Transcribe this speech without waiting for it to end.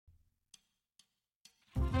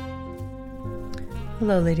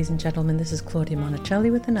Hello, ladies and gentlemen. This is Claudia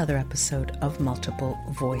Monticelli with another episode of Multiple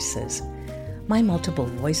Voices. My Multiple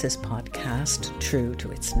Voices podcast, true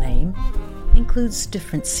to its name, includes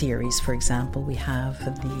different series. For example, we have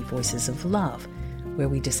the Voices of Love, where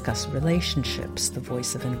we discuss relationships, the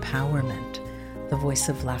voice of empowerment, the voice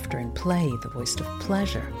of laughter and play, the voice of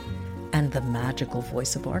pleasure, and the magical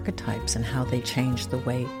voice of archetypes and how they change the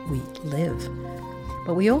way we live.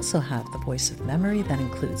 But we also have the voice of memory that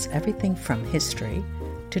includes everything from history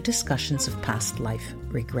to discussions of past life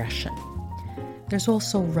regression. There's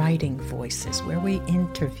also writing voices, where we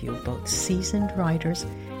interview both seasoned writers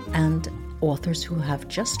and authors who have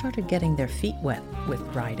just started getting their feet wet with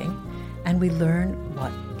writing, and we learn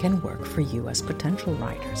what can work for you as potential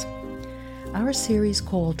writers. Our series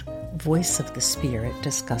called Voice of the Spirit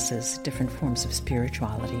discusses different forms of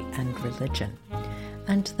spirituality and religion.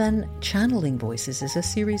 And then Channeling Voices is a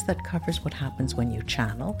series that covers what happens when you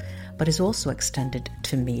channel, but is also extended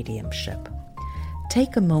to mediumship.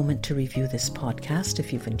 Take a moment to review this podcast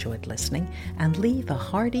if you've enjoyed listening, and leave a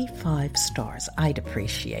hearty 5 stars. I'd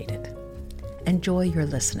appreciate it. Enjoy your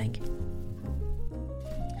listening.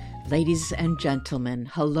 Ladies and gentlemen,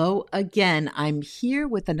 hello again. I'm here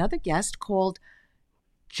with another guest called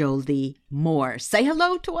Jolie Moore. Say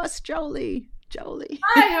hello to us, Jolie. Jolie.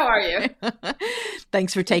 Hi, how are you?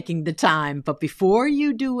 Thanks for taking the time. But before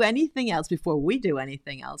we do anything else,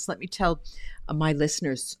 let me tell my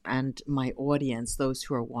listeners and my audience, those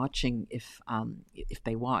who are watching, if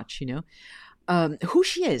they watch, who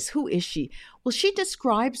she is. Who is she? Well, she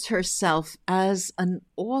describes herself as an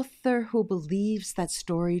author who believes that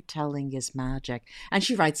storytelling is magic. And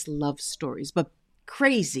she writes love stories, but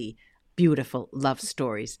crazy, beautiful love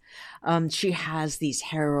stories. She has these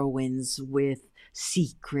heroines with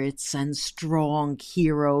secrets and strong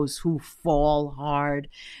heroes who fall hard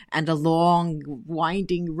and a long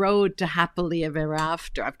winding road to happily ever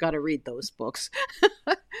after. I've got to read those books.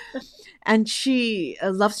 And she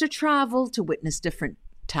loves to travel to witness different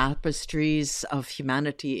tapestries of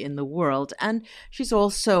humanity in the world. And she's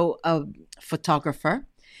also a photographer.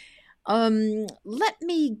 Let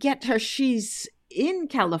me get her. She's in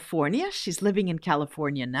California. She's living in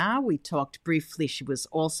California now. We talked briefly. She was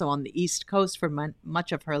also on the East Coast for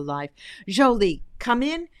much of her life. Jolie, come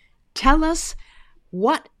in. Tell us,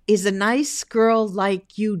 what is a nice girl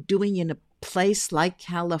like you doing in a place like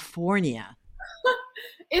California?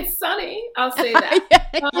 It's sunny. I'll say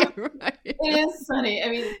that. You're right. It is sunny. I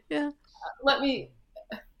mean, yeah.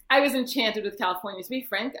 I was enchanted with California. To be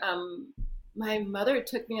frank, my mother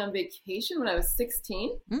took me on vacation when I was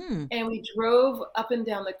 16, and we drove up and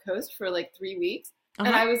down the coast for like 3 weeks. Uh-huh.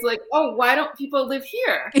 And I was like, oh, why don't people live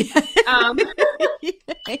here? And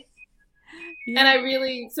I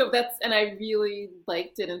really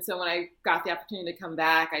liked it. And so when I got the opportunity to come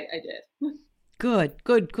back, I did. Good.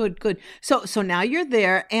 So now you're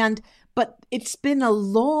there, but it's been a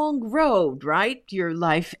long road, right? Your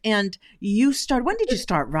life. And when did you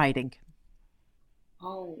start writing?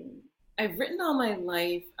 Oh, I've written all my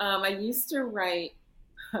life. I used to write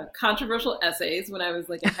controversial essays when I was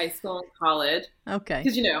like in high school and college. Okay.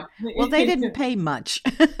 Because well, they didn't pay much.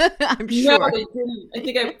 I'm sure. No, they didn't. I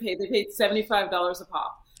think they paid $75 a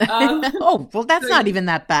pop. Oh, well, that's not even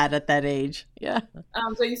that bad at that age. Yeah.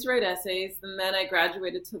 So I used to write essays, and then I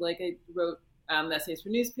graduated to I wrote essays for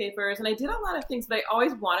newspapers, and I did a lot of things. But I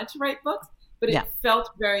always wanted to write books, but it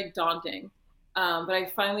felt very daunting. But I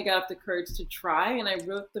finally got up the courage to try, and I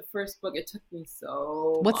wrote the first book. It took me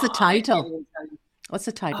so long. What's the title? What's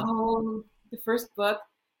the title? The first book.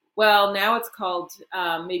 Well, now it's called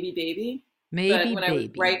Maybe Baby. Maybe but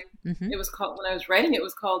Baby. It was called, when I was writing, it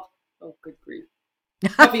was called, oh, good grief.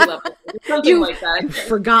 Puppy Love. Something like that. You've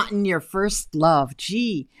forgotten your first love.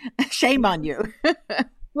 Gee, shame on you.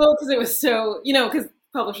 Well, because it was so, because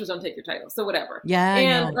publishers don't take your title, so whatever.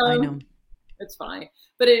 Yeah, I know. It's fine.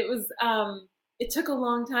 But it was, it took a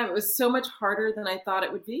long time. It was so much harder than I thought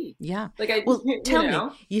it would be. Yeah. Tell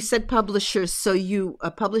me, you said publishers, so you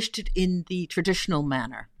published it in the traditional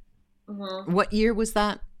manner. Mm-hmm. What year was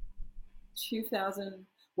that? 2000.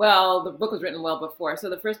 Well, the book was written well before. So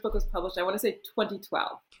the first book was published, I want to say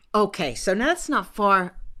 2012. Okay. So now that's not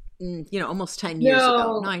far, almost 10 years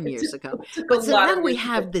ago, 9 years ago. But so now we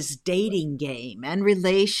have this dating game and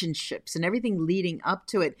relationships and everything leading up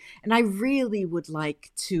to it. And I really would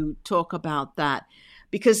like to talk about that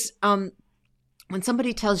because when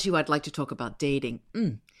somebody tells you I'd like to talk about dating,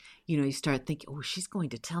 you start thinking, oh, she's going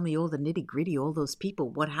to tell me all the nitty gritty, all those people.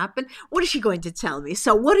 What happened? What is she going to tell me?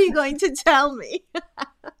 So what are you going to tell me?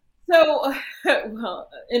 So, well,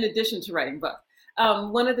 in addition to writing books,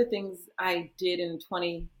 one of the things I did in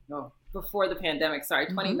before the pandemic,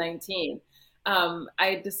 2019,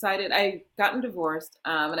 I gotten divorced,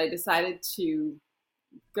 and I decided to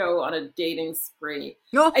go on a dating spree.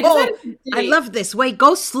 I Oh, decided to I date. love this. Wait,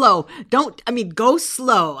 go slow. Go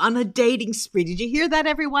slow on a dating spree. Did you hear that,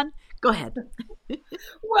 everyone? Go ahead.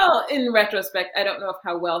 Well, in retrospect, I don't know if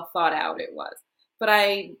how well thought out it was, but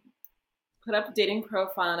I put up a dating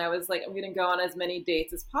profile and I was like, I'm going to go on as many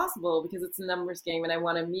dates as possible because it's a numbers game and I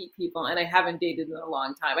want to meet people. And I haven't dated in a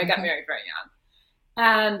long time. I got married very young.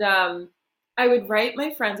 And I would write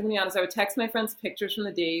my friends, I'm going to be honest, I would text my friends pictures from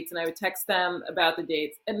the dates and I would text them about the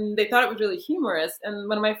dates. And they thought it was really humorous. And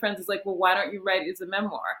one of my friends is like, well, why don't you write it as a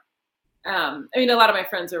memoir? A lot of my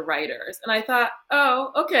friends are writers. And I thought,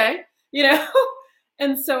 oh, okay, you know?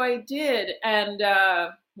 And so I did. And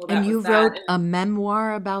And that you was that. wrote And a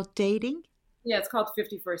memoir about dating? yeah, it's called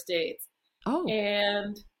 50 First Dates. Oh.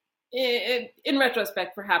 And in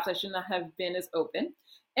retrospect, perhaps I should not have been as open.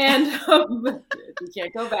 And you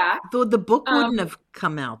can't go back. Though the book wouldn't Um, have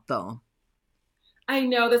come out, though. I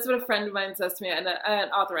know that's what a friend of mine says to me, and an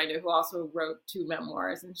author I know who also wrote 2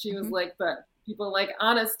 memoirs. And she was Mm-hmm. like, but people like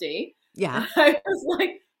honesty. Yeah. And I was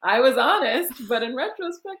like, I was honest, but in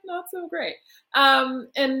retrospect, not so great.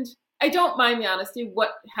 And I don't mind the honesty.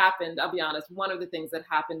 What happened, I'll be honest, one of the things that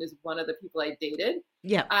happened is one of the people I dated,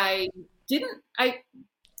 Yeah. I didn't, I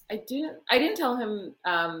didn't tell him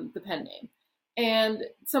the pen name. And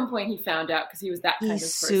at some point he found out because he was that He kind of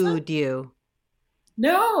person. sued you.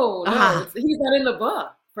 No, Ah. he's not in the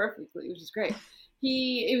book perfectly, which is great.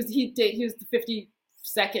 He was the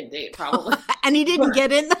 52nd date probably. And he didn't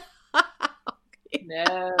get in.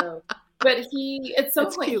 No, but he at some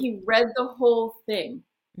That's point cute. he read the whole thing.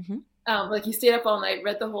 Mm-hmm. Like he stayed up all night,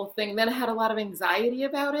 read the whole thing. Then had a lot of anxiety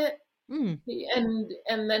about it, Mm.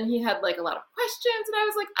 and then he had like a lot of questions. And I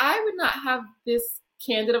was like, I would not have this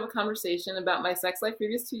candid of a conversation about my sex life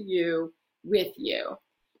previous to you with you.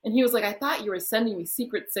 And he was like, I thought you were sending me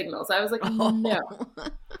secret signals. I was like, no,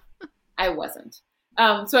 I wasn't.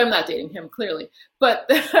 So I'm not dating him, clearly. But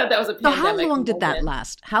that was a So pandemic. how long did that moment.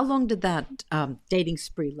 last? How long did that dating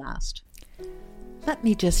spree last? Let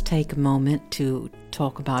me just take a moment to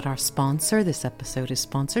talk about our sponsor. This episode is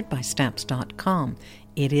sponsored by Stamps.com.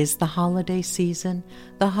 It is the holiday season.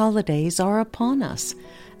 The holidays are upon us,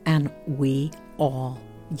 and we all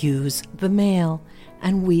use the mail,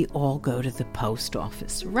 and we all go to the post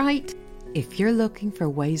office, right? If you're looking for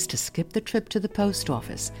ways to skip the trip to the post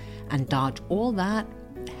office and dodge all that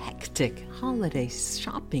hectic holiday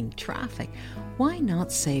shopping traffic, why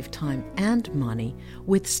not save time and money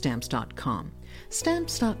with Stamps.com?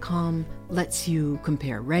 Stamps.com lets you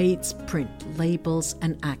compare rates, print labels,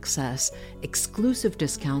 and access exclusive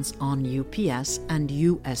discounts on UPS and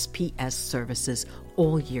USPS services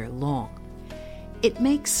all year long. It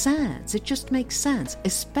makes sense. It just makes sense,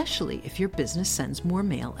 especially if your business sends more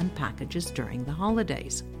mail and packages during the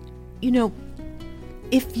holidays. You know,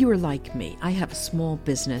 if you're like me, I have a small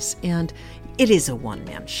business and it is a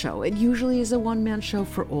one-man show. It usually is a one-man show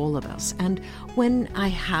for all of us. And when I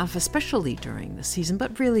have, especially during the season,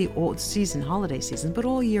 but really all season, holiday season, but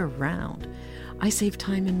all year round, I save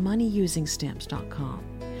time and money using Stamps.com.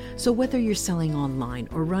 So whether you're selling online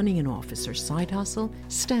or running an office or side hustle,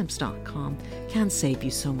 Stamps.com can save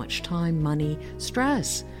you so much time, money,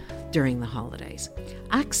 stress during the holidays.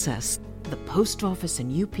 Access the post office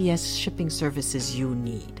and UPS shipping services you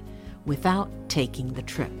need without taking the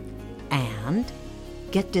trip. And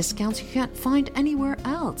get discounts you can't find anywhere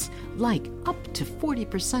else, like up to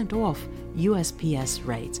 40% off USPS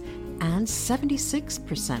rates and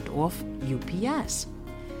 76% off UPS.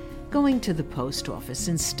 Going to the post office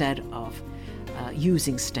instead of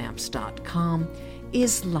using Stamps.com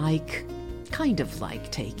is kind of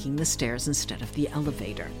like taking the stairs instead of the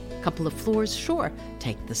elevator. Couple of floors, sure,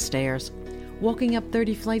 take the stairs. Walking up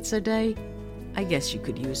 30 flights a day, I guess you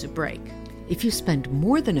could use a break. If you spend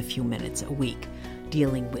more than a few minutes a week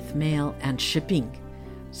dealing with mail and shipping,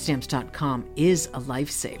 Stamps.com is a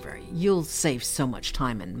lifesaver. You'll save so much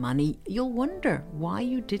time and money, you'll wonder why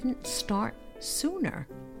you didn't start sooner.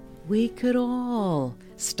 We could all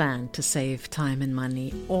stand to save time and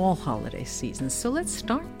money all holiday seasons. So let's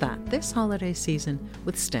start that this holiday season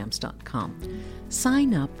with Stamps.com.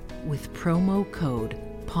 Sign up with promo code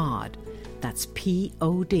POD, that's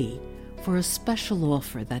P-O-D, for a special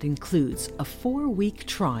offer that includes a 4-week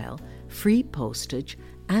trial, free postage,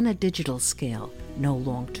 and a digital scale. No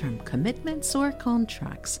long-term commitments or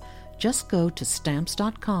contracts. Just go to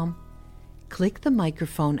Stamps.com, click the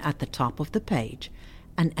microphone at the top of the page,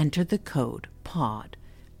 and enter the code POD,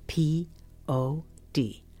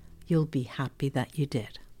 P-O-D. You'll be happy that you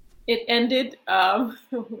did. It ended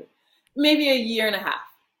maybe a year and a half.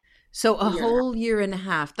 So a a year and a half. whole year and a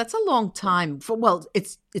half. That's a long time for, well,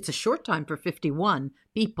 it's a short time for 51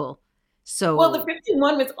 people. Well, the So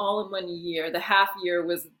 51 was all in 1 year. The half year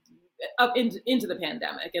was up into the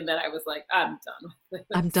pandemic, and then I was like, I'm done with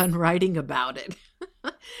I'm this. done writing about it.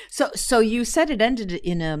 So you said it ended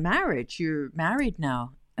in a marriage. You're married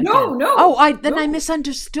now No, again. Oh, no, I no,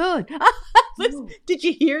 misunderstood. no. Did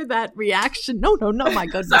you hear that reaction? No, no, no, my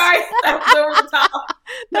goodness. Sorry, that was over the top.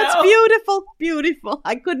 That's No, beautiful, beautiful.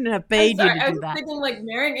 I couldn't have I'm paid you sorry. to I do was that. thinking like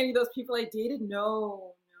marrying any of those people I dated.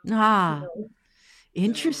 No, Ah, no, no.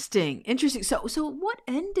 interesting. Interesting. So what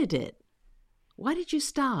ended it? Why did you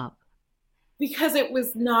stop? Because it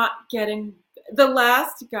was not getting. The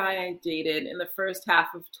last guy I dated in the first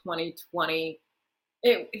half of 2020,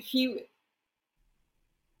 he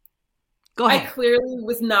Go I ahead. clearly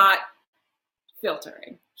was not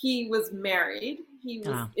filtering. He was married. He was,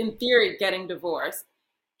 Ah, in theory, getting divorced.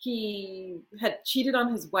 He had cheated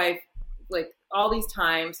on his wife like all these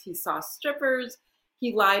times. He saw strippers.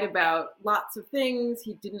 He lied about lots of things.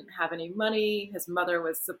 He didn't have any money. His mother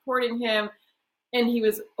was supporting him, and he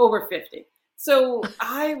was over 50. So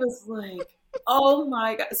I was like, oh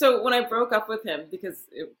my God. So when I broke up with him, because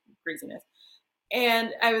it craziness,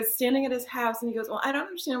 and I was standing at his house, and he goes, well, I don't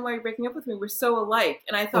understand why you're breaking up with me. We're so alike.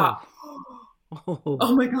 And I thought, oh, oh,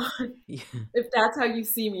 oh my God, yeah. if that's how you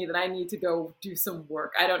see me, then I need to go do some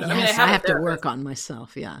work. I don't know. I mean, I Yes, I have a have to work therapist, on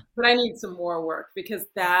myself. Yeah. but I need some more work because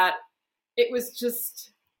it was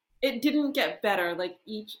just, it didn't get better. Like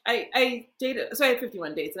I dated, so I had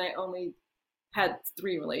 51 dates and I only had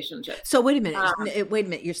 3 relationships. So wait a minute. Um, Wait a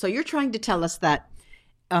minute. You're trying to tell us that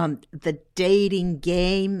the dating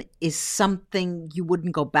game is something you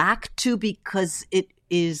wouldn't go back to because it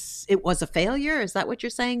was a failure? Is that what you're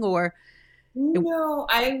saying? Or it, no,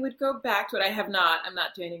 I would go back to it. I'm not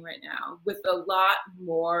dating right now with a lot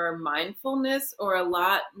more mindfulness or a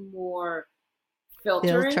lot more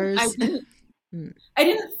filtering. filters? Mm, I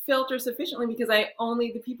didn't filter sufficiently because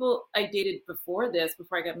the people I dated before this,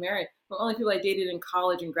 before I got married, were only people I dated in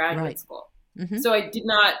college and graduate right. school. Hmm. So I did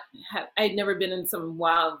not I'd never been in some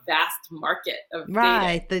wild, vast market of dating.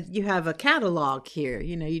 Right. That you have a catalog here.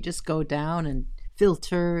 You just go down and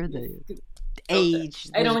filter the Filter. age,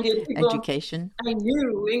 I'd the only dated people education. I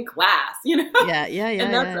knew in class, Yeah, yeah, yeah,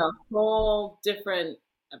 and that's yeah. a whole different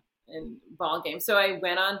ball game. So I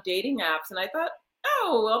went on dating apps and I thought,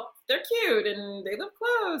 oh, well, they're cute and they look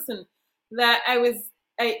close. And that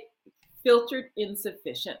I filtered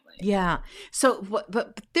insufficiently. Yeah. So,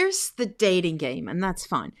 but there's the dating game, and that's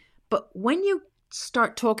fine. But when you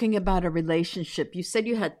start talking about a relationship, you said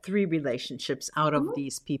you had 3 relationships out of Mhm.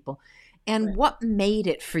 these people. And Right. what made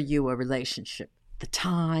it for you a relationship? The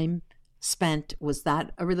time spent, was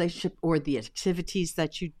that a relationship, or the activities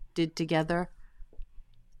that you did together?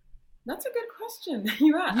 That's a good question.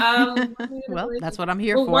 You are. What made it a Well, that's relationship? what I'm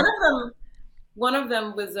here Well, for. one of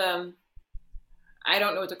them was I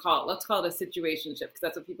don't know what to call it. Let's call it a situationship because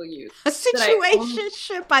that's what people use. A That I only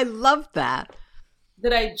situationship. I love that.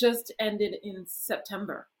 that I just ended in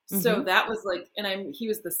September. So Hmm. that was like, and he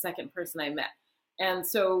was the second person I met. And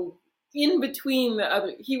so in between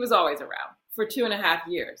he was always around for 2.5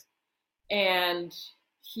 years. And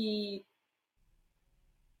he,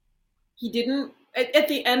 he didn't, at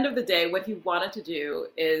the end of the day, what he wanted to do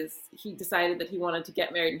is he decided that he wanted to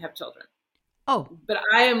get married and have children. Oh, But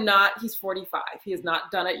I am not, he's 45. He has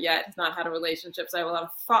not done it yet. He's not had a relationship. So I have a lot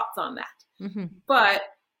of thoughts on that. hmm. But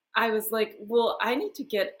I was like, well, I need to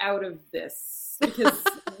get out of this because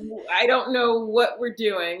I don't know what we're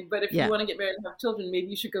doing. But if you Yeah, want to get married and have children, maybe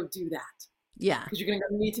you should go do that yeah, because you're going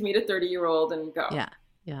to need to meet a 30-year-old and go. yeah,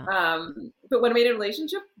 yeah. But when I made a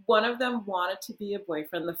relationship, one of them wanted to be a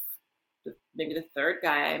boyfriend, maybe the third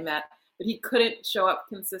guy I met, but he couldn't show up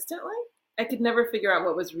consistently. I could never figure out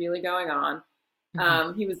what was really going on.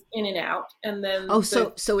 Hmm. He was in and out. And then Oh,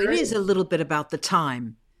 so it is a little bit about the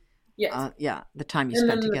time. yes. Yeah, the time you And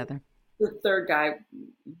spent then together. the third guy,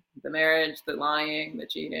 the marriage, the lying, the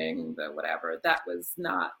cheating, the whatever, that was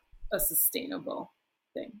not a sustainable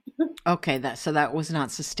thing. Okay, that was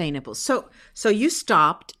not sustainable. So you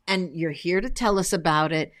stopped, and you're here to tell us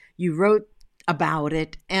about it. You wrote about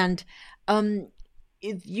it, and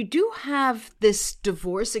you do have this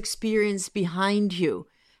divorce experience behind you.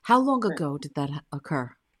 How long ago did that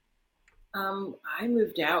occur? I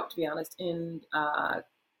moved out, to be honest, in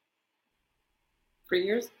 3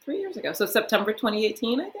 years ago. So September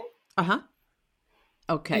 2018, I think. Uh-huh.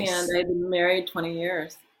 Okay. And I've been married 20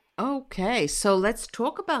 years. Okay, so let's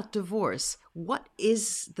talk about divorce. What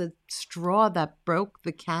is the straw that broke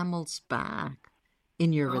the camel's back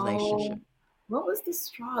in your Oh, relationship? what was the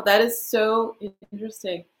straw? That is so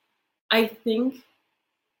interesting. I think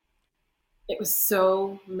It was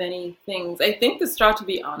so many things. I think the straw, to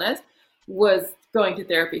be honest, was going to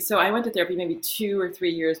therapy. So I went to therapy maybe 2 or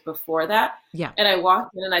 3 years before that. Yeah. And I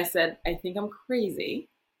walked in and I said, I think I'm crazy.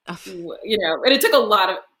 Uh, And it took a lot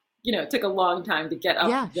of, it took a long time to get up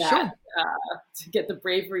yeah, that, sure. to get the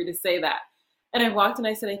bravery to say that. And I walked in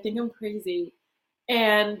and I said, I think I'm crazy.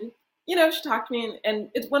 And, she talked to me and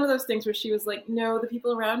it's one of those things where she was like, no, the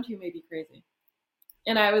people around you may be crazy.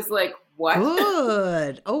 And I was like, what?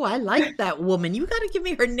 Good. Oh, I like that woman. You got to give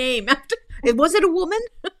me her name. Was it a woman?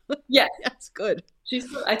 Yes. That's good.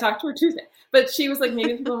 I talked to her Tuesday, but she was like,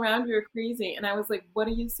 maybe the people around you are crazy. And I was like, what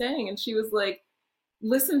are you saying? And she was like,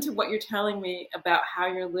 listen to what you're telling me about how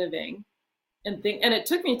you're living and think. And it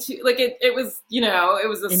took me to like, it was, it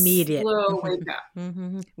was a Immediate. slow wake up.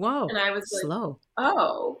 Whoa. And I was slow. Like,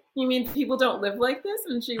 oh, you mean people don't live like this?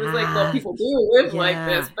 And she was like, well, people do live like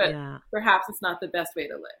this, but perhaps it's not the best way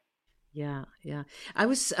to live. Yeah. Yeah. I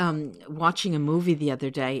was watching a movie the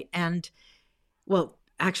other day and, well,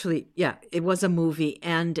 actually, yeah, it was a movie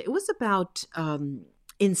and it was about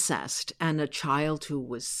incest and a child who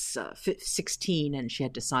was 16 and she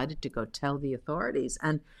had decided to go tell the authorities.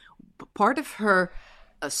 And part of her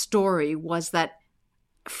story was that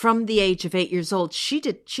from the age of 8 years old, she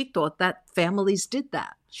thought that families did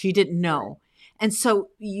that. She didn't know. And so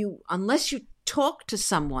unless you talk to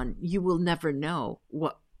someone, you will never know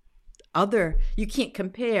you can't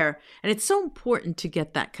compare. And it's so important to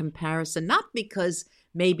get that comparison, not because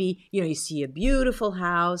maybe, you see a beautiful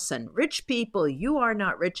house and rich people, you are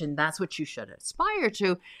not rich and that's what you should aspire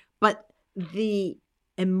to. But the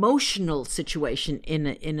emotional situation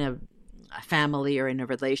in a family or in a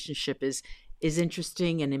relationship is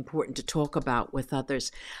interesting and important to talk about with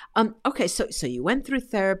others. Okay, so you went through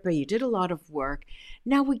therapy, you did a lot of work.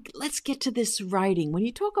 Now let's get to this writing. When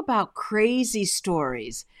you talk about crazy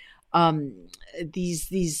stories,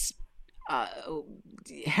 these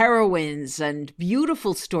heroines and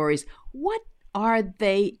beautiful stories, what are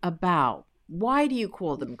they about? Why do you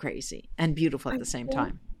call them crazy and beautiful at the same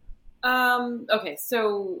time? Okay,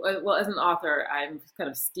 so well, as an author, I'm kind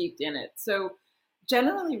of steeped in it. So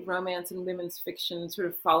generally, romance and women's fiction sort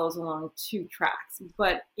of follows along two tracks,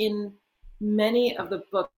 but in many of the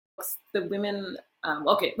books, the women.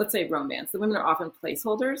 Okay, let's say romance. The women are often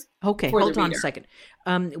placeholders. Okay, hold on a second.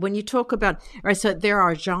 When you talk about, all right, so there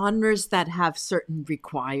are genres that have certain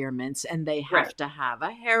requirements and they have to have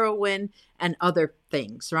a heroine and other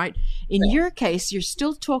things, right? In your case, you're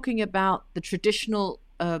still talking about the traditional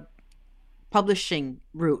publishing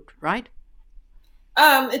route, right?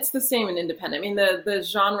 It's the same in independent. I mean, the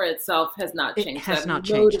genre itself has not changed. It has not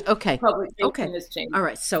changed. Okay. Publication has changed. All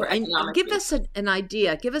right. So give us an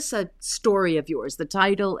idea. Give us a story of yours, the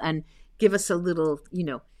title, and give us a little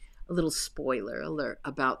spoiler alert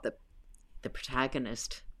about the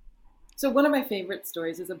protagonist. So one of my favorite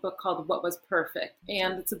stories is a book called What Was Perfect.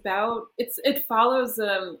 And it follows,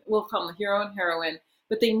 we'll call them hero and heroine,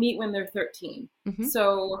 but they meet when they're 13. Mm-hmm.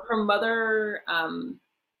 So her mother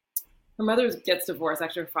gets divorced.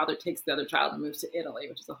 Actually, her father takes the other child and moves to Italy,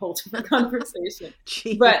 which is a whole different conversation.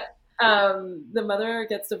 But the mother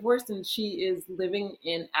gets divorced and she is living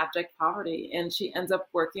in abject poverty. And she ends up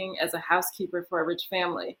working as a housekeeper for a rich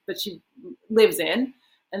family, but she lives in.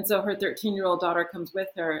 And so her 13-year-old daughter comes with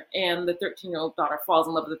her, and the 13-year-old daughter falls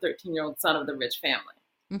in love with the 13-year-old son of the rich family.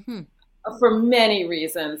 Mm-hmm. For many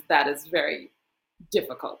reasons, that is very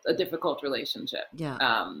a difficult relationship. Yeah.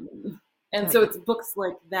 So it's books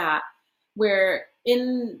like that where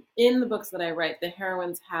in the books that I write, the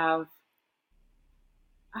heroines have,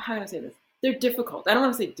 how can I say this? They're difficult. I don't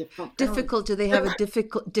want to say difficult. Difficult. Do they have a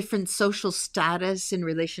different social status in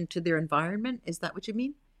relation to their environment? Is that what you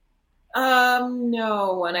mean?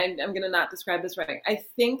 No, and I'm going to not describe this right. I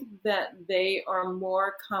think that they are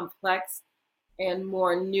more complex and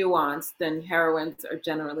more nuanced than heroines are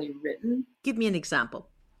generally written. Give me an example.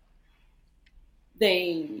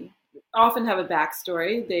 They often have a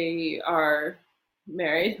backstory. They are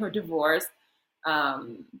married or divorced.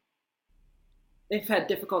 They've had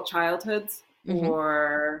difficult childhoods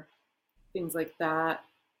or things like that.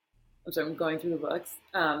 So I'm going through the books.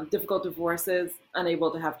 Difficult divorces, unable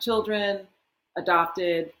to have children,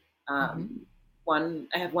 adopted. I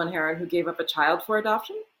have one heroine who gave up a child for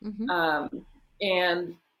adoption.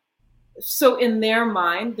 And so in their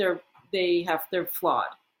mind, they're flawed.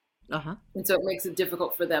 Uh-huh. And so it makes it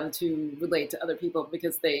difficult for them to relate to other people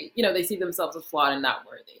because they see themselves as flawed and not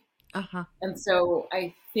worthy. Uh-huh. And so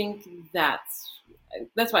I think that's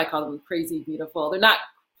why I call them crazy beautiful. They're not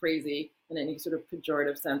crazy in any sort of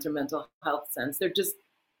pejorative sense or mental health sense. They're just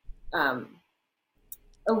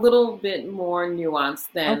a little bit more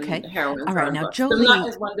nuanced than Okay. heroines All are right. in Now, books. They're not Jolie,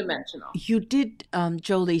 as one-dimensional. you did,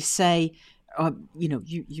 Jolie, say,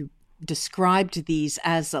 you described these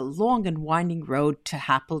as a long and winding road to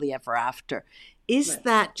happily ever after. Is Right.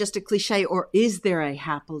 that just a cliche, or is there a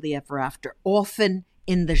happily ever after often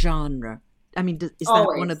in the genre? I mean, is that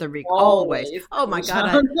one of Always, the always? always Oh in my the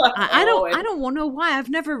God, genre. Always. I don't want to know why. I've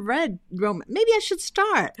never read romance. Maybe I should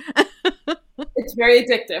start. It's very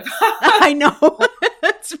addictive. I know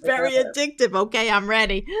it's very addictive. Okay, I'm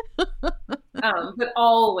ready. But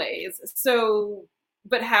always. So,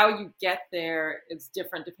 but how you get there is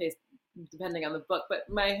different depending on the book. But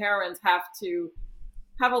my heroines have to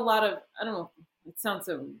have a lot of, I don't know, it sounds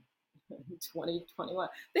so 2021.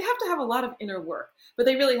 They have to have a lot of inner work, but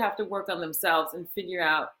they really have to work on themselves and figure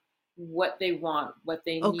out what they want, what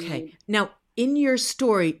they Okay. need. Now, in your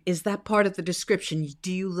story, is that part of the description?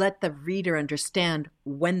 Do you let the reader understand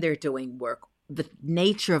when they're doing work, the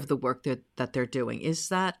nature of the work that they're doing? Is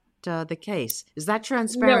that the case? Is that No,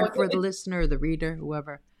 transparent for the listener, the reader,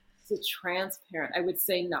 whoever? it's transparent. I would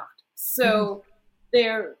say not. Hmm. So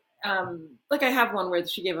they're like I have one where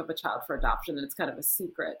she gave up a child for adoption, and it's kind of a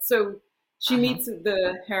secret. So she Uh-huh. meets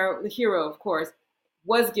the hero, of course,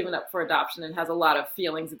 was given up for adoption and has a lot of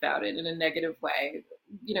feelings about it in a negative way.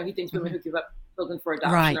 You know, he thinks women Hmm. who give up children for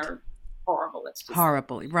adoption Right. are horrible. Let's just say.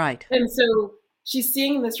 Horrible. Right. And so she's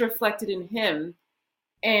seeing this reflected in him,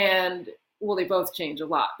 and well, they both change a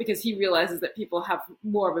lot because he realizes that people have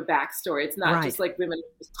more of a backstory. It's not Right. just like women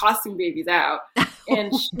just tossing babies out.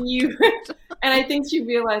 And Oh my she, God. and I think she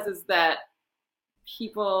realizes that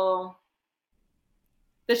people,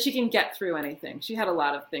 that she can get through anything. She had a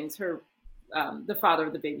lot of things. The father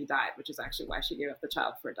of the baby died, which is actually why she gave up the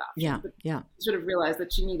child for adoption. Yeah. But Yeah. she sort of realized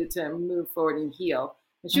that she needed to move forward and heal.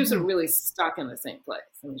 And she was sort Hmm. of really stuck in the same place.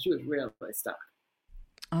 I mean, she was really stuck.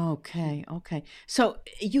 Okay. Okay. So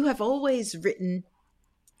you have always written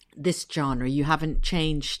this genre. You haven't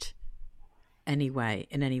changed in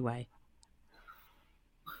any way.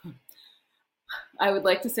 I would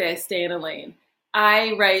like to say I stay in a lane.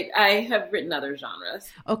 I have written other genres.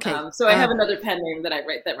 Okay. So I have another pen name that I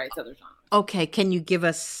write that writes other genres. Okay, can you give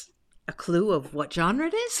us a clue of what genre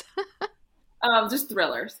it is? Just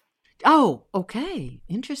thrillers. Oh, okay.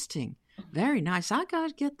 Interesting. Very nice. I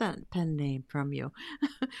gotta get that pen name from you.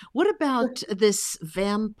 What about this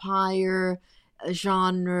vampire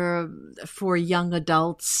genre for young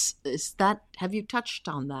adults? Have you touched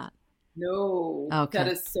on that? No, that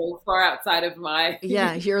Okay. is so far outside of my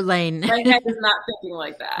Yeah, your lane. my head is not thinking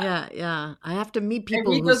like that. Yeah, yeah. I have to meet I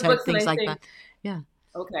people read whose those head books and thinks I like think, that. Yeah.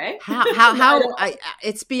 okay, I How don't.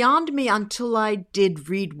 it's beyond me until I did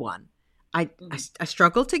read one. I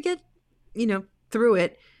struggled to get, through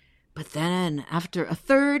it. But then after a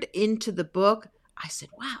third into the book, I said,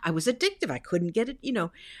 wow, I was addictive. I couldn't get it,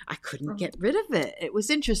 I couldn't Mhm. get rid of it. It was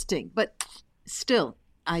interesting, but still,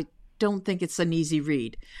 I don't think it's an easy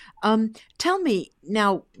read. Tell me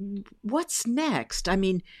now, what's next? I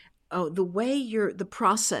mean, the way the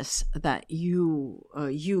process that you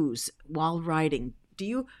use while writing, do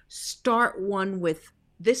you start one with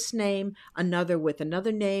this name, another with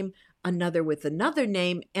another name, another with another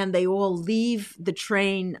name, and they all leave the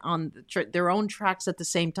train on their own tracks at the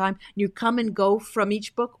same time? You come and go from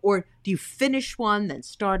each book, or do you finish one then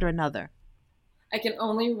start another? I can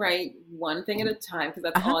only write one thing at a time because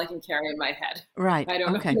that's Uh-huh. all I can carry in my head. Right. I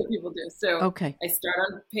don't know Okay. what people do. So Okay. I start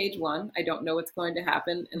on page one. I don't know what's going to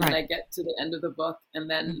happen. And then Right. I get to the end of the book and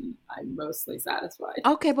then I'm mostly satisfied.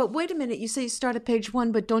 Okay, but wait a minute. You say you start at page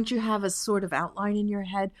one, but don't you have a sort of outline in your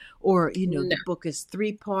head? Or, No, the book is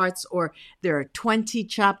three parts, or there are 20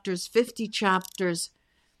 chapters, 50 chapters.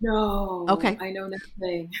 no, Okay. I know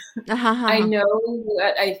nothing. I Uh-huh. know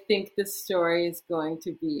what I think the story is going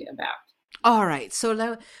to be about. All right.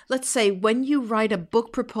 So let's say when you write a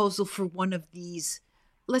book proposal for one of these,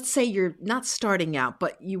 let's say you're not starting out,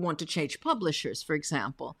 but you want to change publishers, for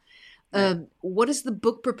example. Right. What does the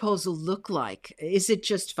book proposal look like? Is it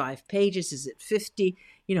just 5 pages? Is it 50?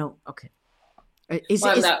 Okay. Is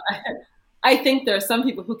Well, it I'm is not. I think there are some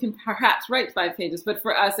people who can perhaps write 5 pages, but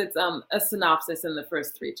for us, it's a synopsis in the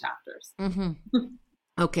first three chapters. Mhm.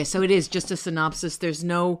 Okay, so it is just a synopsis. There's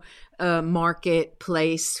no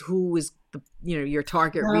marketplace. Who is your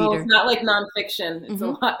target No, it's reader? not like nonfiction. It's a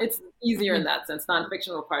Hmm. lot. It's easier in Hmm. that sense.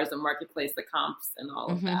 Nonfiction requires the marketplace, the comps, and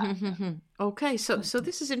all of that. Hmm. Okay, so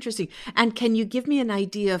this is interesting. And can you give me an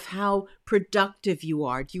idea of how productive you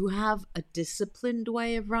are? Do you have a disciplined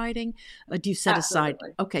way of writing? Do you set aside?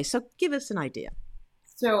 Absolutely. Okay, so give us an idea.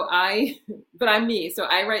 But I'm me. So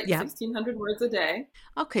I write Yeah. 1,600 words a day,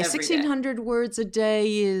 Okay, every day. 1,600 words a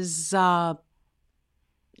day is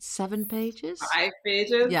 7 pages? 5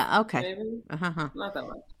 pages. Yeah. Okay. Maybe. Not that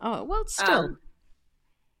much. Oh, well, still.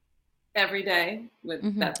 Every day.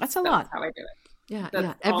 That's a lot. That's how I do it. Yeah.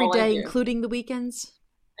 That's Every all I day, do. including the weekends?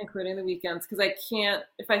 Including the weekends. Because I can't,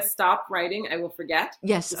 if I stop writing, I will forget.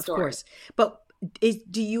 Yes, of course. But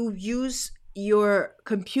do you use your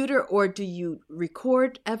computer or do you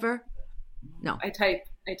record ever? No. I type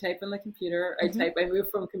on the computer. I move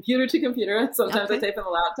from computer to computer. Sometimes I type on the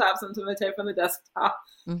laptop. Sometimes I type on the desktop.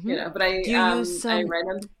 But do you use I write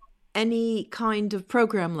on any kind of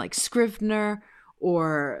program like Scrivener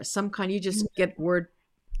or some kind? You just get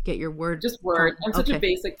your Word. Just Word. I'm such a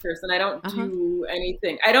basic person. I don't do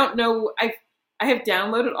anything. I don't know. I have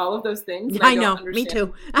downloaded all of those things. I know. Me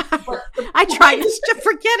too. I tried just to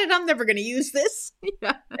forget it. I'm never going to use this.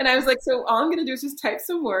 Yeah. And I was like, so all I'm going to do is just type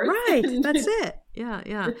some words. Right. That's it.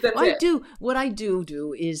 Yeah. What I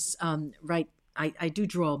do is write. I do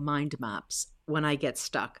draw mind maps when I get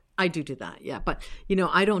stuck. I do that. Yeah. But,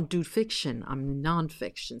 I don't do fiction. I'm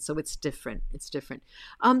nonfiction. So it's different.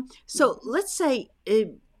 So let's say,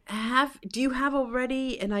 do you have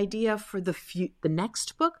already an idea for the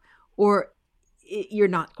next book, or you're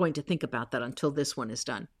not going to think about that until this one is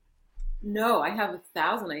done? No, I have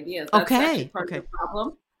 1,000 ideas. That's actually part of the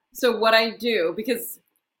problem. So what I do, because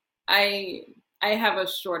I have a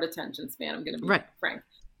short attention span, I'm going to be frank.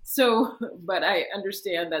 So, but I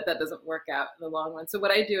understand that doesn't work out in the long run. So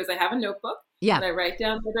what I do is I have a notebook and I write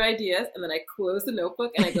down other ideas and then I close the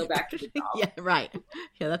notebook and I go back to the job. Yeah, right.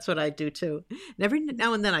 Yeah, that's what I do too. And every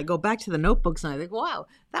now and then I go back to the notebooks and I think, wow,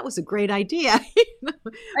 that was a great idea.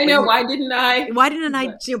 I know. Why didn't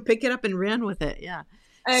I pick it up and ran with it? Yeah.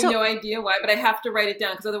 I have no idea why, but I have to write it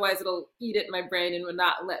down because otherwise it'll eat at my brain and will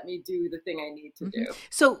not let me do the thing I need to do.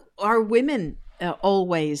 So are women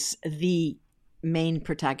always the main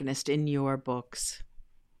protagonist in your books?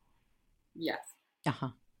 Yes.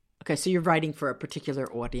 Okay, so you're writing for a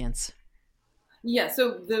particular audience. Yeah,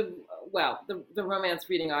 so the romance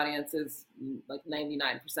reading audience is like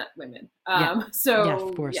 99% women. So yeah,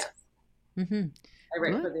 of course. Yes. I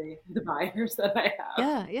write for the buyers that I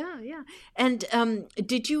have. Yeah. And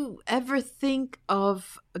did you ever think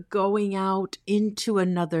of going out into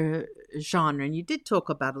another genre? And you did talk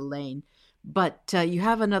about Elaine, but you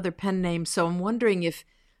have another pen name, so I'm wondering if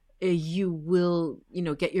you will,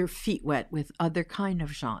 get your feet wet with other kind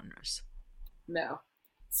of genres. No.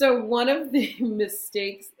 So one of the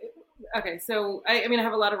mistakes. Okay, so I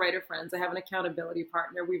have a lot of writer friends. I have an accountability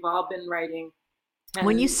partner. We've all been writing.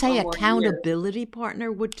 When you say accountability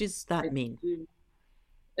partner, what does that mean?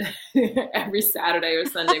 Every Saturday or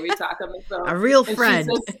Sunday we talk on the phone. A real friend.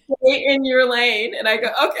 She says, stay in your lane, and I go,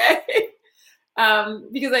 okay.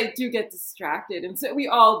 Because I do get distracted, and so we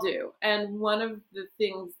all do. And one of the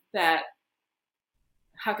things that,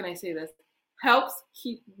 how can I say this, helps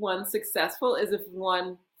keep one successful is if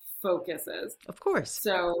one focuses. Of course.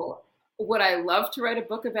 So would I love to write a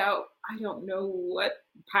book about, I don't know what,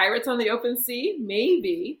 pirates on the open sea?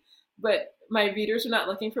 Maybe, but my readers are not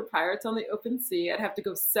looking for pirates on the open sea. I'd have to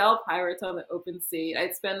go sell pirates on the open sea.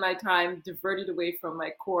 I'd spend my time diverted away from my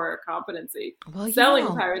core competency, selling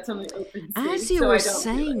pirates on the open sea. As you were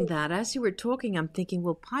saying that, as you were talking, I'm thinking,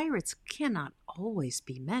 well, pirates cannot always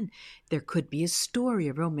be men. There could be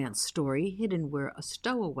a romance story hidden where a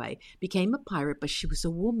stowaway became a pirate, but she was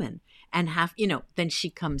a woman. And then she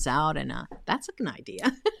comes out and that's an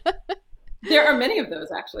idea. There are many of those,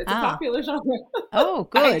 actually. It's a popular genre. Oh,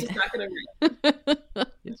 good. I'm just not going to read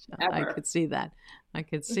I could see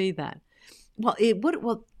that. Well,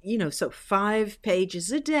 so 5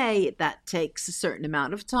 pages a day, that takes a certain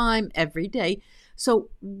amount of time every day. So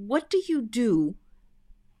what do you do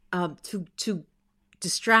to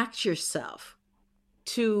distract yourself,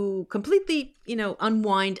 to completely,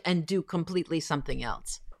 unwind and do completely something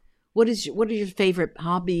else? What is your favorite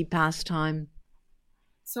hobby, pastime?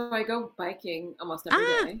 So I go biking almost every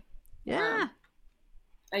day. Yeah.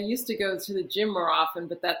 I used to go to the gym more often,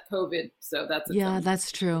 but that's COVID, so that's that's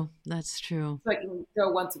true. So I can go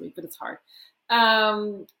once a week, but it's hard.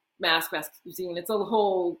 Mask cuisine, it's a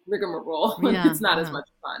whole rigmarole. It's not as much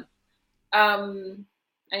fun.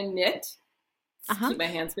 I knit. Keep my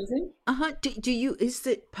hands busy. Do you? Is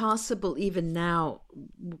it possible even now?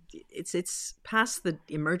 It's past the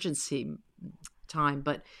emergency time,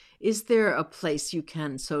 but is there a place you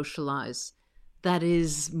can socialize that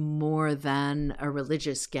is more than a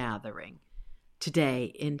religious gathering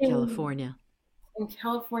today in California? In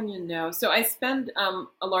California, no. So I spend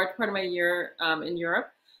a large part of my year in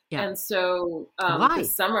Europe, and so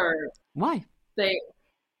this summer, they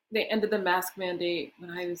ended the mask mandate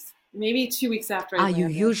when I was maybe 2 weeks after I landed. You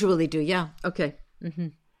usually do, yeah. Okay. Mm-hmm.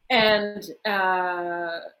 And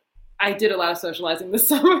I did a lot of socializing this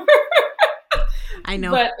summer. I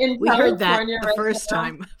know. But in we California, heard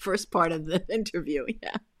that the first part of the interview.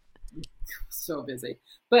 Yeah. So busy.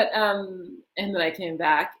 But and then I came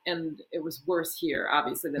back, and it was worse here,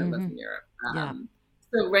 obviously, than it was in Europe.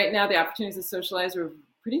 So right now the opportunities to socialize are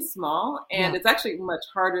pretty small, and it's actually much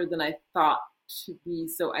harder than I thought to be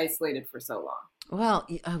so isolated for so long. Well,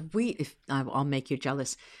 I'll make you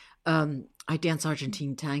jealous. I dance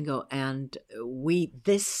Argentine tango, and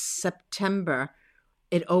this September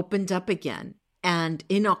it opened up again, and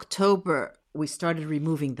in October we started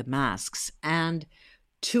removing the masks, and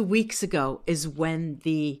 2 weeks ago is when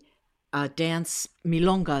the dance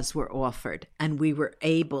milongas were offered, and we were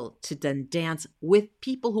able to then dance with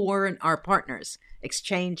people who weren't our partners,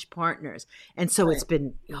 exchange partners. And so It's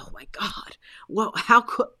been, oh my God, well,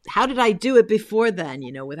 how did I do it before then,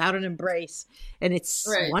 without an embrace? And it's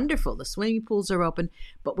wonderful. The swimming pools are open,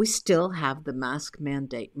 but we still have the mask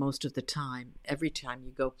mandate most of the time, every time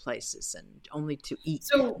you go places, and only to eat.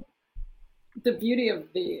 So the beauty of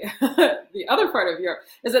the the other part of Europe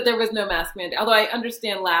is that there was no mask mandate. Although I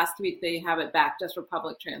understand last week they have it back just for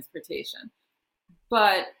public transportation.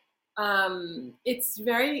 But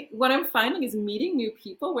what I'm finding is meeting new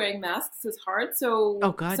people wearing masks is hard. So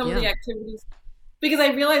of the activities, because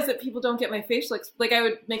I realize that people don't get my facial like I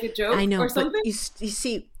would make a joke or something. But you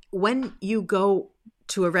see, when you go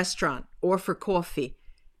to a restaurant or for coffee,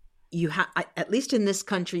 you have, at least in this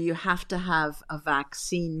country, you have to have a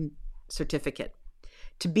vaccine certificate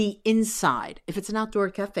to be inside. If it's an outdoor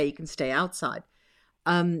cafe, you can stay outside,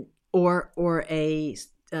 or a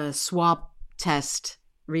swab test,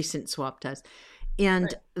 recent swab test,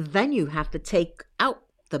 and then you have to take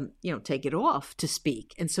it off to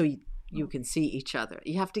speak, and so you can see each other.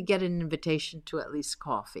 You have to get an invitation to at least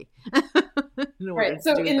coffee.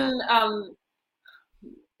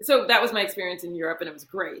 So that was my experience in Europe, and it was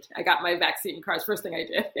great. I got my vaccine cards. First thing I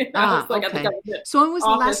did. I was okay. So when was the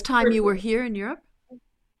last time you were here in Europe?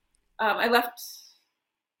 I left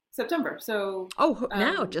September. So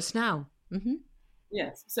just now. Mm-hmm.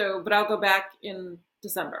 Yes. So, but I'll go back in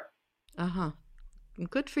December.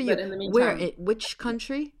 Good for you. But in the meantime, which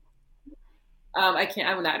country? I can't.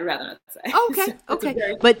 I'd rather not say. Okay. Okay.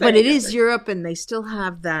 But it is Europe, and they still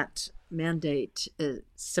have that mandate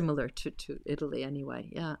similar to Italy anyway.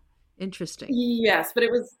 Yeah. Interesting. Yes, but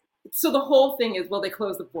it was, so the whole thing is, they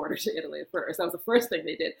closed the border to Italy at first. That was the first thing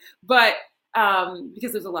they did. But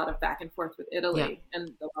because there's a lot of back and forth with Italy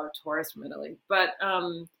and a lot of tourists from Italy. But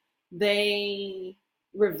they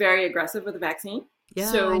were very aggressive with the vaccine.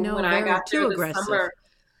 Yeah, so I know. When I got there this summer,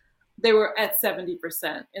 they were at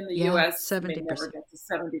 70%. In the U.S., 70%. They never get to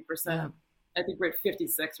 70%. Yeah. I think we're at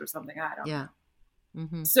 56 or something. I don't know. Yeah.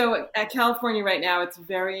 Mm-hmm. So at California right now, it's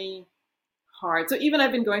very hard. So even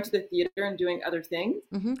I've been going to the theater and doing other things.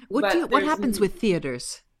 Mm-hmm. What happens with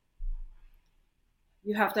theaters?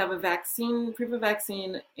 You have to have a vaccine, proof of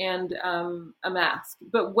vaccine, and a mask.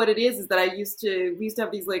 But what it is that we used to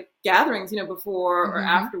have these like gatherings, before or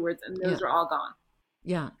afterwards, and those are all gone.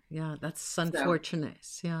 Yeah, that's unfortunate.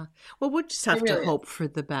 So, yeah. Well, we'll just have to hope for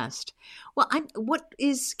the best. Well,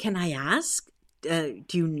 can I ask? Do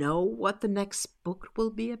you know what the next book will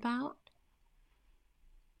be about?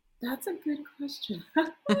 That's a good question.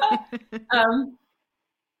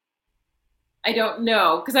 I don't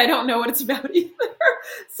know, because I don't know what it's about either.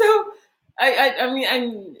 So,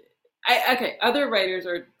 okay, other writers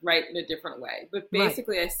write in a different way, but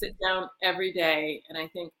basically I sit down every day and I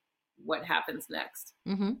think, what happens next?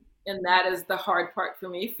 Mm-hmm. And that is the hard part for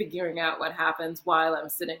me, figuring out what happens while I'm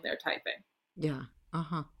sitting there typing. Yeah.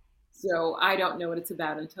 So I don't know what it's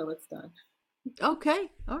about until it's done. Okay.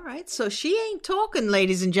 All right. So she ain't talking,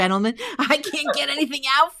 ladies and gentlemen. I can't get anything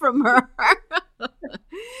out from her.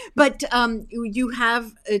 But you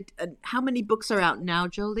have, how many books are out now,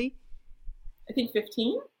 Jolie? I think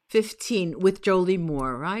 15. 15 with Jolie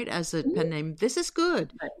Moore, right? As a pen name. This is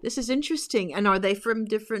good. Right. This is interesting. And are they for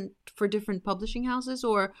different publishing houses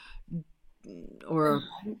or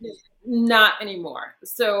not anymore?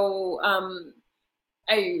 So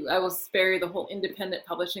I will spare you the whole independent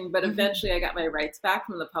publishing, but eventually I got my rights back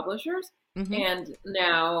from the publishers, and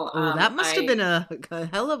now that must have been a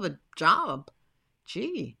hell of a job.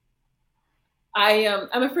 Gee. I'm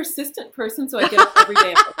a persistent person, so I get up every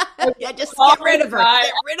day. Just get rid of her.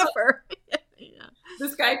 Get rid of her. Yeah.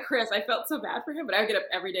 This guy, Chris, I felt so bad for him, but I would get up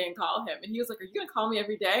every day and call him. And he was like, "Are you going to call me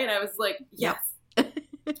every day?" And I was like, "Yes."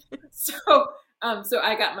 So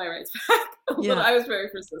I got my rights back. I was very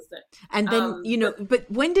persistent. And then, but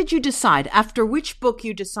when did you decide? After which book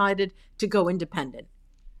you decided to go independent?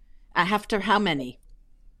 After how many?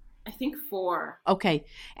 I think 4. Okay.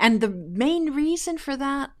 And the main reason for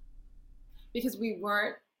that? Because we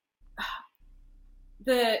weren't,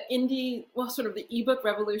 the indie, well, sort of the ebook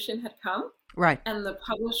revolution had come. Right. And the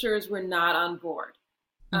publishers were not on board.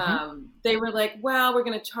 Mm-hmm. They were like, well, we're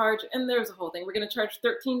going to charge, and there's a whole thing, we're going to charge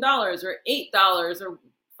 $13 or $8 or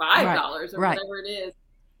 $5 or whatever it is.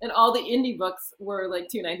 And all the indie books were like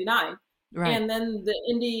 $2.99. Right. And then the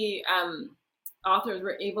indie authors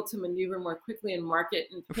were able to maneuver more quickly and market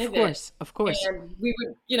and pivot. Of course. And we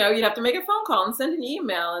would, you'd have to make a phone call and send an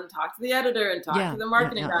email and talk to the editor and talk to the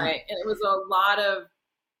marketing guy. And it was a lot of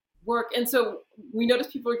work. And so we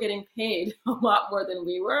noticed people were getting paid a lot more than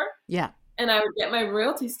we were. Yeah. And I would get my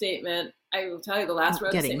royalty statement. I will tell you, the last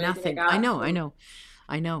royalty statement nothing. I got.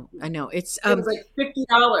 I know. It's it was like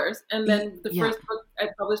 $50, and then the first book I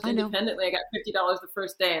published independently, I got $50 the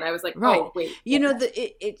first day, and I was like, oh wait.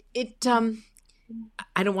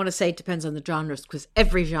 I don't want to say it depends on the genres, because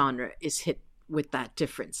every genre is hit with that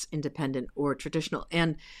difference, independent or traditional.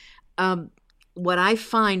 And what I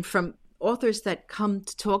find from authors that come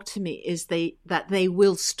to talk to me is that they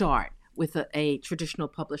will start with a traditional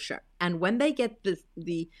publisher, and when they get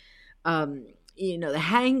the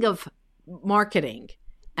hang of marketing,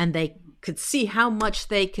 and they could see how much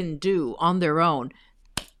they can do on their own,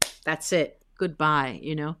 that's it. Goodbye,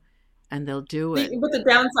 and they'll do it. But the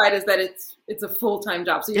downside is that it's a full-time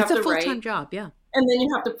job, so you have to write. It's a full-time job, yeah. And then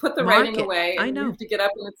you have to put the writing away, and you have to get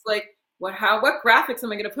up, and it's like, what graphics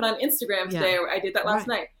am I going to put on Instagram today? I did that last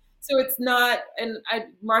night. So it's not,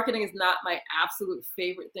 marketing is not my absolute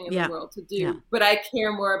favorite thing in the world to do, but I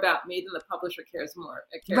care more about me than the publisher cares more.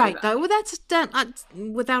 Well, that's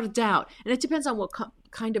without a doubt. And it depends on what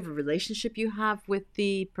kind of a relationship you have with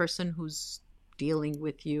the person who's dealing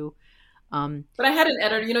with you. But I had an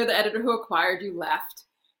editor, the editor who acquired you left.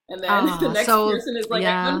 And then the next person is like,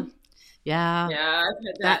 yeah, I've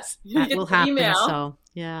had that. That will happen. Email. So.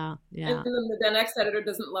 Yeah. And then the next editor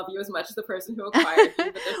doesn't love you as much as the person who acquired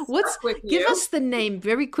you. But give us the name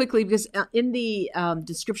very quickly, because in the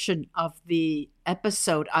description of the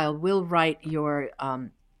episode, I will write your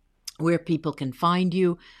where people can find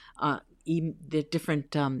you, the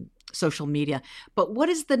different social media. But what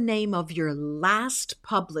is the name of your last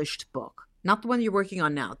published book? Not the one you're working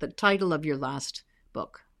on now. The title of your last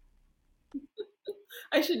book.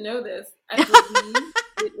 I should know this. I believe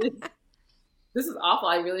it is. This is awful.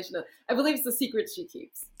 I really should know. I believe it's The Secrets She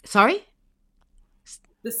Keeps. Sorry?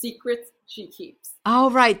 The Secrets She Keeps. Oh,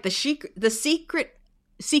 right. The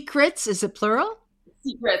secrets, is it plural?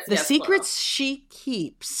 Secrets, The secrets plural. She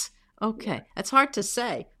keeps. Okay. Yeah. That's hard to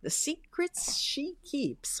say. The secrets she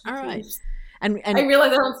keeps. All right. And I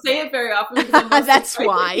realize I don't say it very often. That's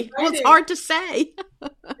why. Well, it's hard to say.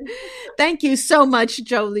 Thank you so much,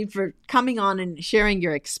 Jolie, for coming on and sharing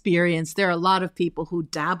your experience. There are a lot of people who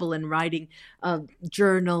dabble in writing a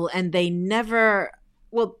journal, and they never,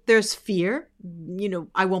 there's fear.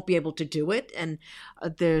 I won't be able to do it. And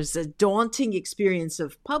there's a daunting experience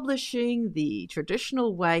of publishing the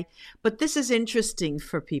traditional way. But this is interesting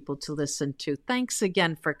for people to listen to. Thanks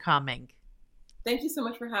again for coming. Thank you so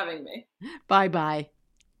much for having me. Bye-bye.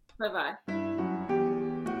 Bye-bye.